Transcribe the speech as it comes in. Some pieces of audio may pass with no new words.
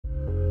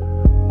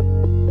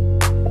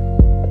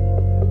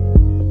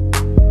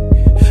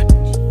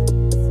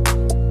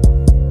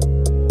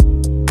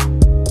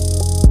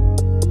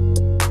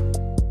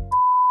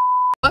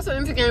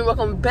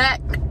welcome back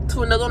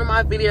to another one of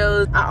my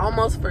videos. I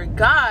almost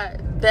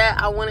forgot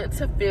that I wanted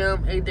to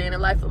film a day in the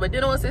life of a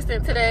dental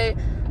assistant today.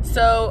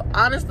 So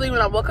honestly, when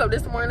I woke up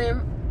this morning,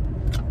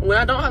 when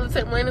I don't have to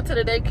take Melaina to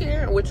the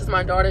daycare, which is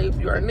my daughter if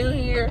you are new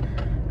here,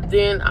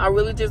 then I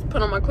really just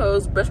put on my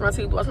clothes, brush my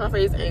teeth, wash my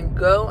face, and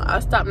go. I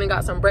stopped and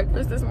got some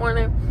breakfast this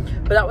morning,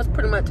 but that was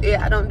pretty much it.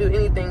 I don't do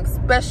anything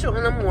special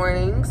in the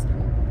mornings,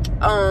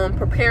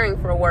 preparing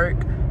for work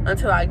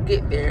until I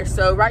get there.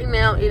 So right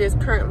now it is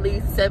currently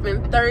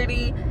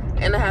 7:30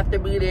 and I have to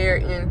be there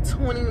in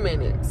 20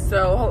 minutes.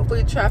 So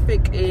hopefully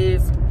traffic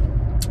is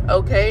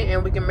okay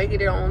and we can make it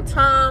there on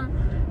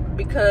time,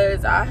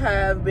 because I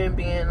have been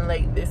being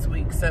late this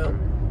week. So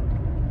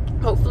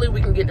hopefully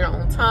we can get there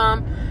on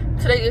time.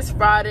 Today is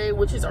Friday,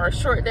 which is our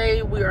short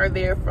day. We are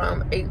there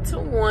from 8 to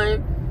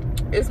 1.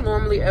 It's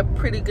normally a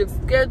pretty good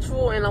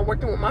schedule, and I'm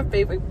working with my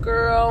favorite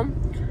girl.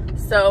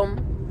 So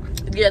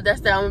yeah,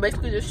 that's that. I'm gonna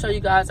basically just show you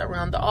guys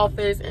around the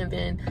office and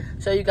then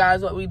show you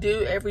guys what we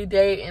do every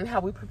day and how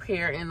we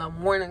prepare in the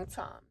morning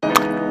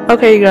time.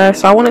 Okay, you guys,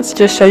 so I wanted to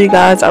just show you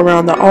guys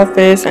around the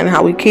office and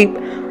how we keep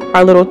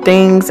our little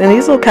things. And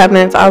these little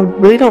cabinets, I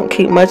really don't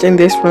keep much in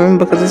this room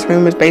because this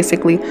room is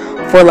basically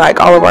for like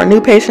all of our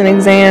new patient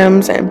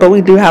exams, but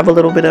we do have a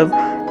little bit of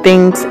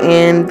things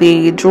in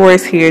the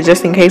drawers here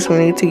just in case we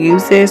need to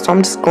use this. So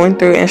I'm just going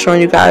through and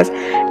showing you guys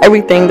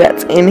everything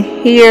that's in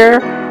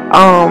here.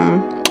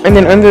 And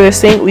then under the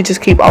sink we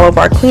just keep all of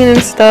our cleaning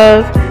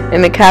stuff,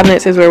 and the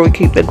cabinets is where we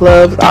keep the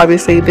gloves.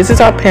 Obviously this is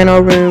our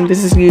panel room.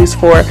 This is used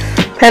for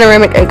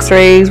panoramic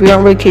x-rays. We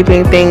don't really keep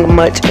anything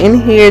much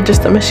in here,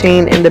 just the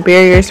machine and the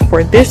barriers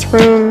for this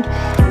room.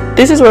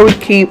 This is where we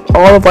keep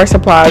all of our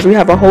supplies. We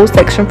have a whole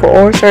section for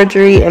oral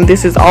surgery, and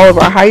this is all of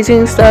our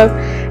hygiene stuff,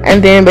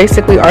 and then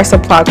basically our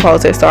supply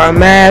closet. So our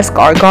mask,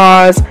 our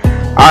gauze,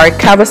 our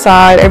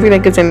cavicide,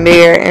 everything is in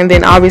there. And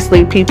then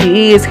obviously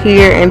PPE is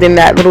here, and then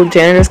that little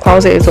janitor's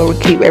closet is where we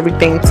keep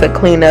everything to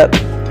clean up.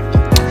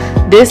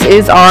 This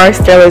is our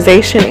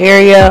sterilization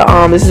area.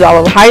 This is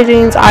all of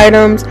hygiene's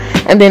items,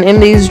 and then in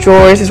these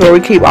drawers is where we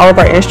keep all of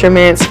our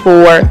instruments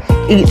for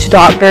each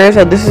doctor.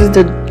 So this is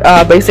the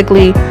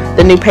basically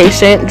the new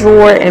patient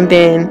drawer, and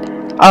then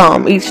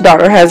each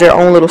doctor has their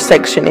own little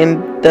section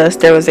in the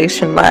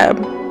sterilization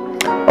lab.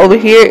 Over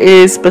here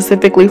is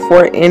specifically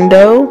for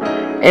endo,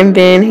 and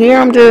then here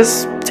I'm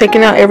just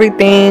taking out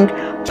everything,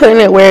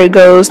 putting it where it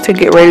goes to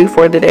get ready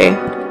for the day.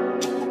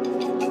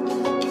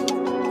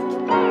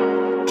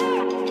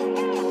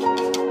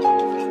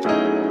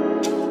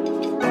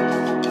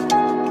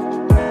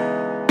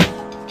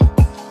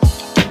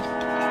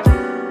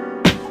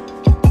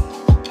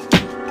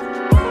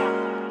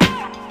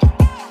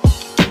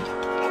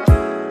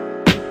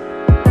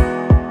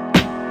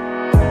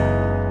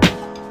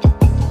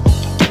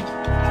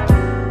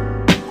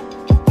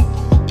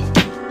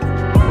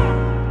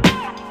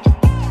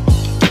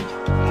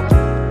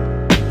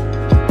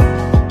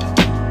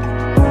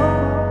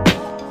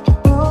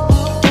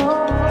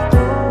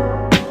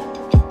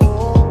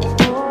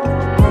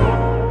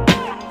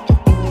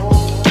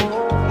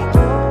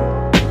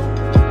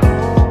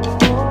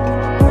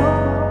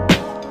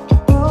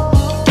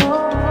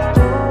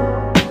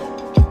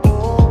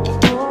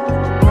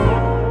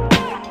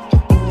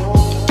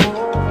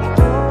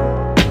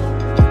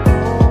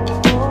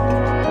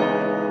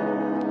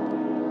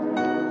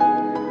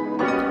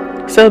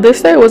 So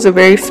this day was a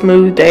very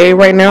smooth day.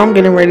 Right now I'm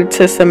getting ready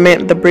to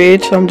cement the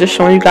bridge, so I'm just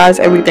showing you guys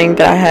everything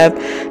that I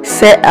have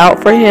set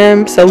out for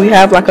him. So we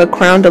have like a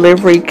crown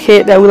delivery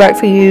kit that we like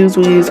to use.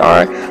 We use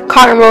our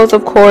cotton rolls,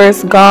 of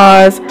course,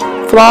 gauze,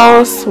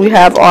 floss, we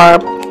have our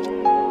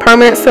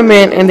permanent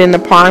cement, and then the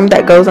prime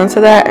that goes into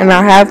that. And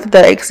I have the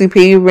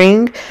XCP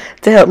ring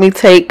to help me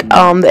take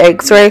the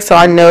x-ray, so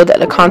I know that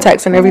the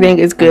contacts and everything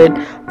is good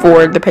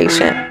for the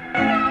patient.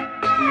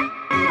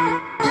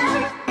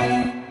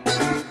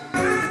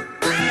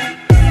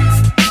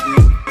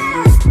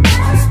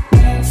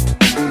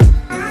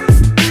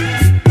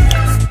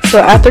 So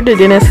after the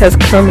dentist has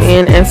come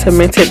in and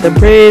cemented the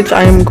bridge,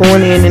 I am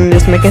going in and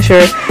just making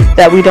sure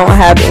that we don't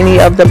have any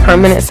of the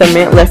permanent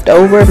cement left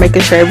over,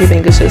 making sure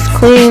everything is just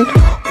clean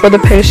for the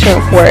patient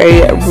for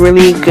a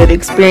really good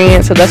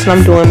experience. So that's what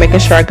I'm doing, making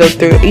sure I go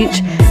through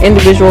each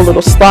individual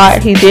little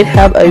slot. He did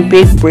have a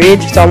big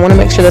bridge, so I want to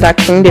make sure that I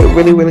cleaned it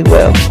really, really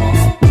well.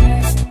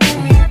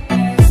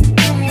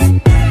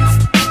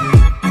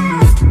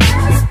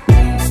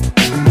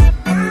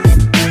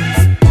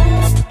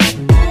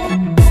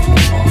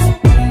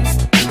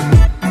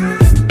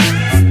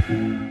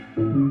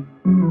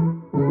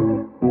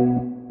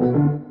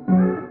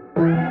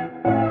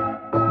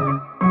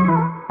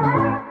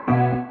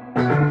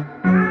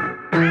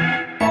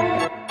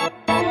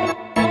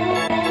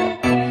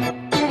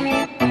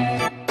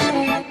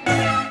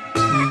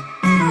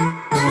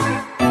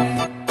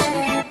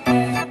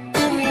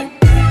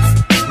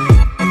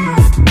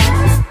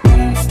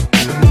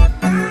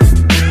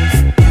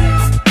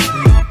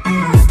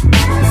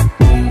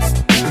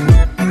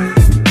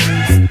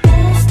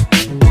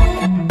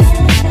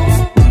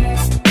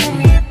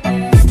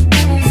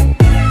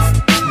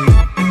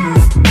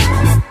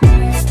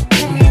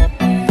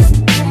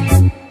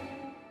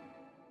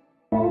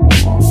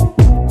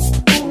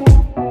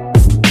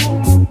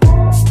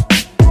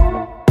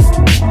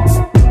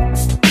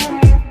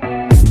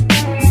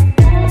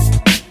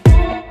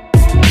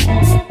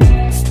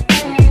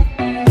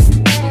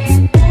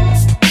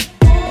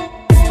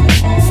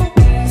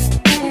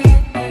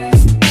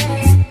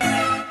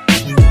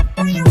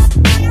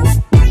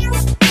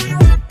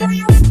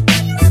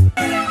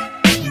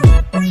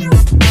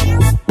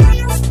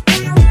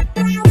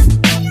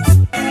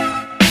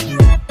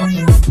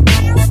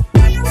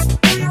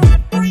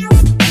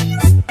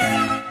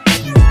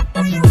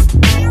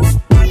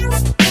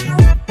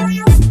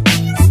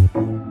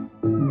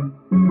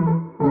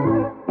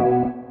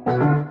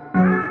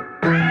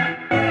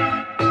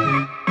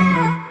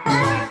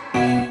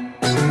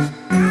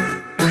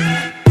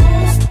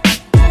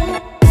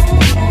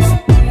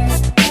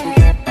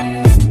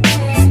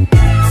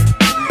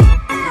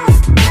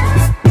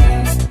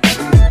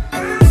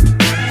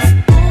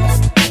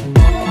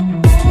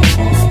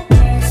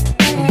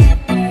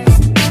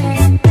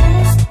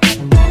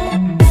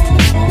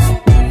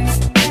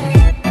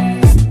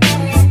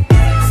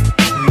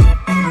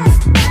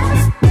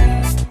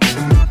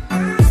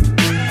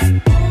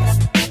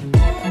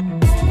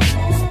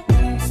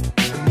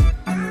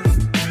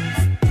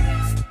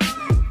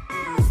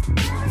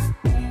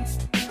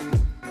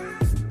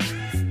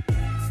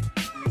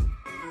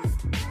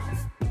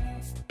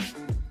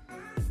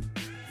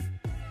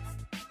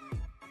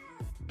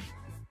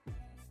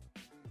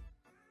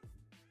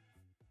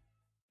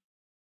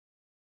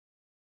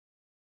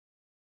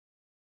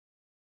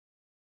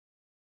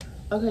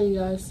 Okay, you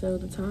guys, so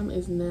the time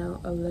is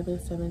now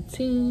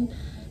 11:17,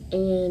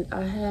 and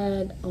I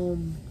had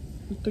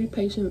 3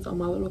 patients on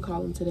my little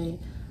column today.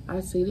 I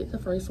seated the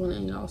first one,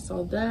 and y'all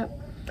saw that.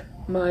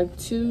 My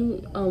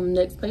 2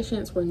 next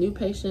patients were new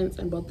patients,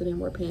 and both of them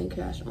were paying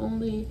cash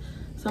only.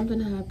 Something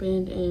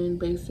happened, and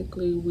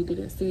basically we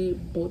didn't see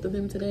both of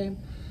them today.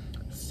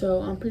 So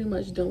I'm pretty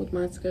much done with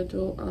my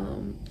schedule.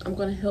 I'm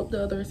going to help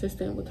the other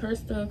assistant with her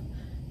stuff,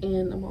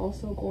 and I'm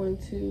also going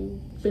to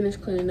finish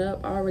cleaning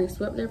up. I already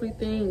swept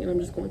everything, and I'm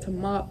just going to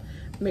mop,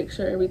 make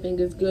sure everything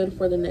is good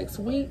for the next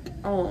week.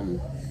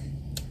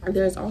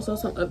 There's also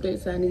some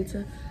updates that I need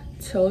to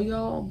tell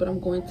y'all, but I'm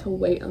going to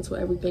wait until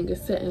everything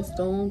is set in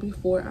stone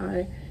before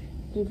I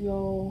give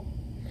y'all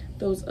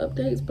those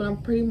updates. But I'm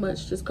pretty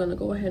much just gonna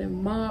go ahead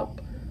and mop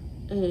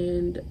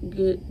and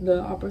get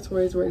the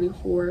operatories ready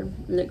for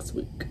next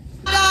week.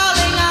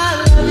 Darling,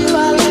 I love you,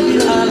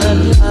 I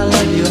love you, I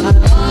love you, I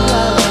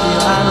love you,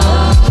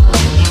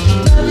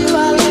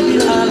 I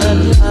love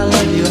you, I love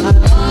you.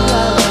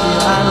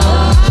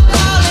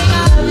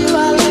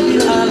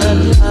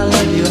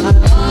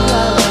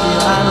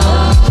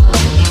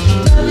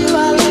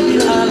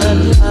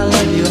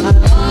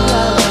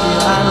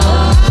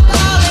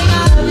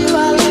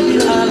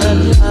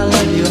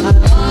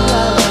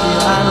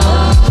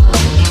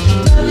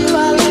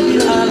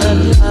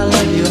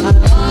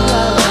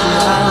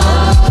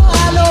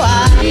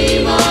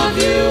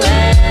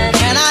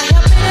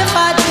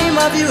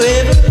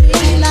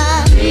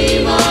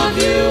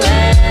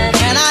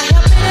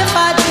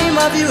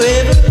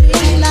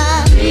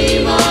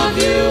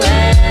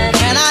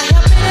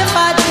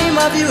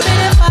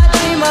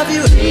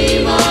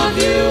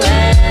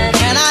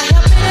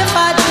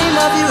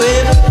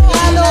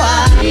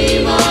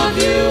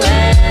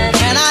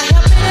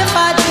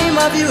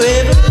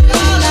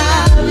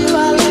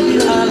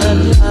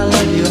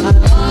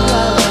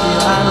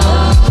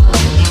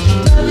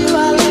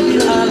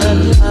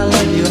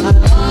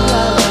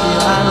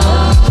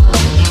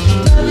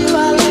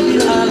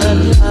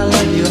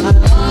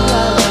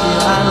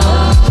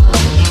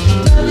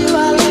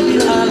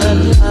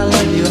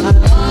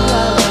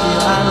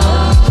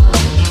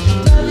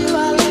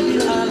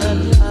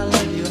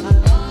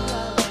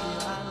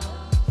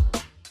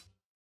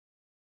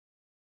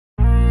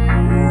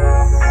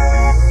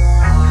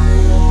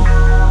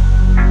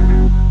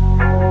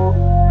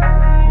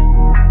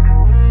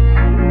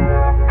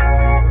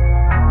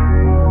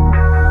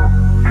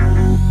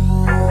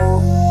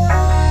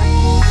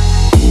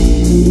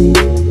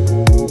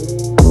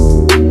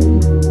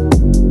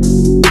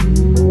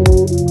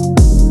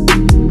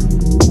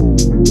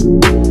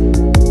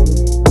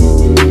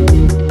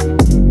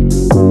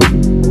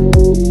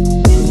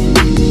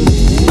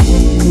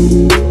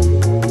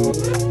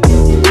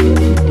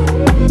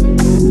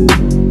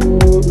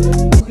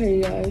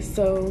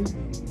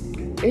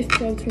 It's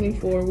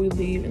 12:24. We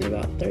leave in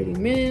about 30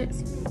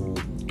 minutes.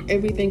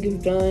 Everything is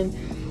done.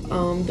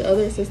 The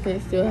other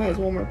assistant still has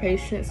 1 more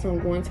patient, so I'm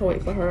going to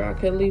wait for her. I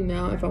could leave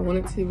now if I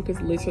wanted to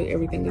because literally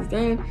everything is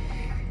done,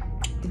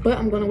 but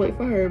I'm going to wait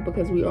for her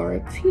because we are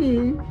a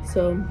team.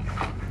 So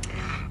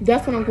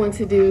that's what I'm going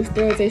to do.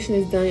 Sterilization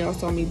is done. Y'all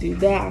saw me do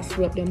that. I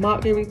swept and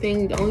mopped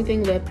everything. The only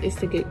thing left is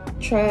to get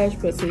trash,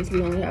 but since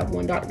we only have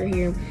 1 doctor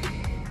here,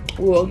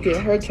 we'll get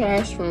her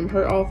trash from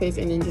her office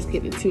and then just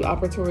get the 2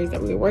 operatories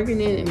that we're working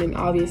in, and then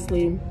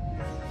obviously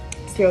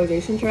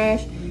sterilization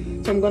trash.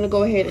 So I'm going to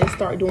go ahead and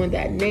start doing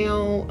that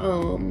now,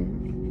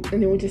 and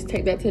then we'll just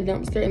take that to the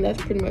dumpster, and that's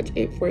pretty much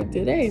it for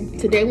today.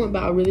 Today went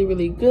by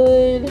really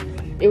good.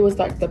 It was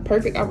like the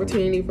perfect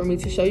opportunity for me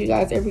to show you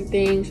guys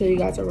everything, show you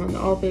guys around the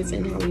office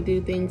and how we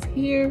do things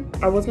here.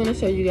 I was going to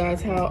show you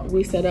guys how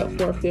we set up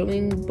for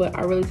filming, but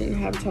I really didn't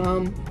have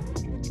time.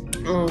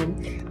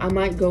 I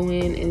might go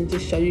in and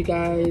just show you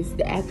guys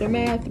the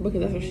aftermath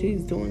because that's what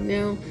she's doing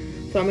now.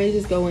 So I may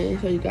just go in and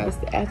show you guys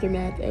the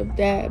aftermath of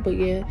that. But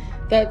yeah,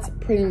 that's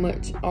pretty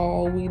much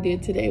all we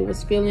did today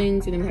was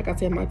fillings. And then like I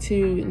said, my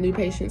 2 new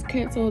patients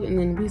canceled, and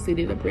then we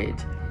seated a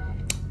bridge.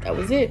 That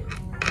was it.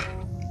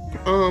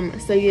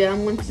 So yeah,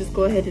 I'm going to just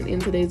go ahead and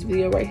end today's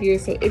video right here.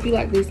 So if you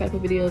like these type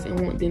of videos and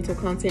want dental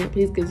content,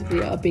 please give this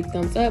video a big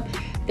thumbs up.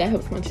 That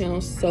helps my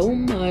channel so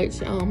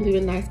much. Leave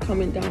a nice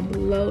comment down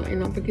below, and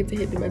don't forget to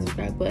hit the red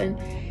subscribe button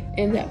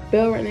and that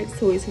bell right next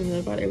to it so you're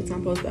notified every time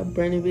I post a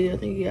brand new video.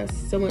 Thank you guys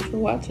so much for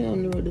watching. I'm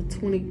on the road to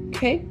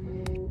 20K,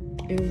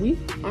 and we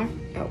are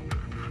out.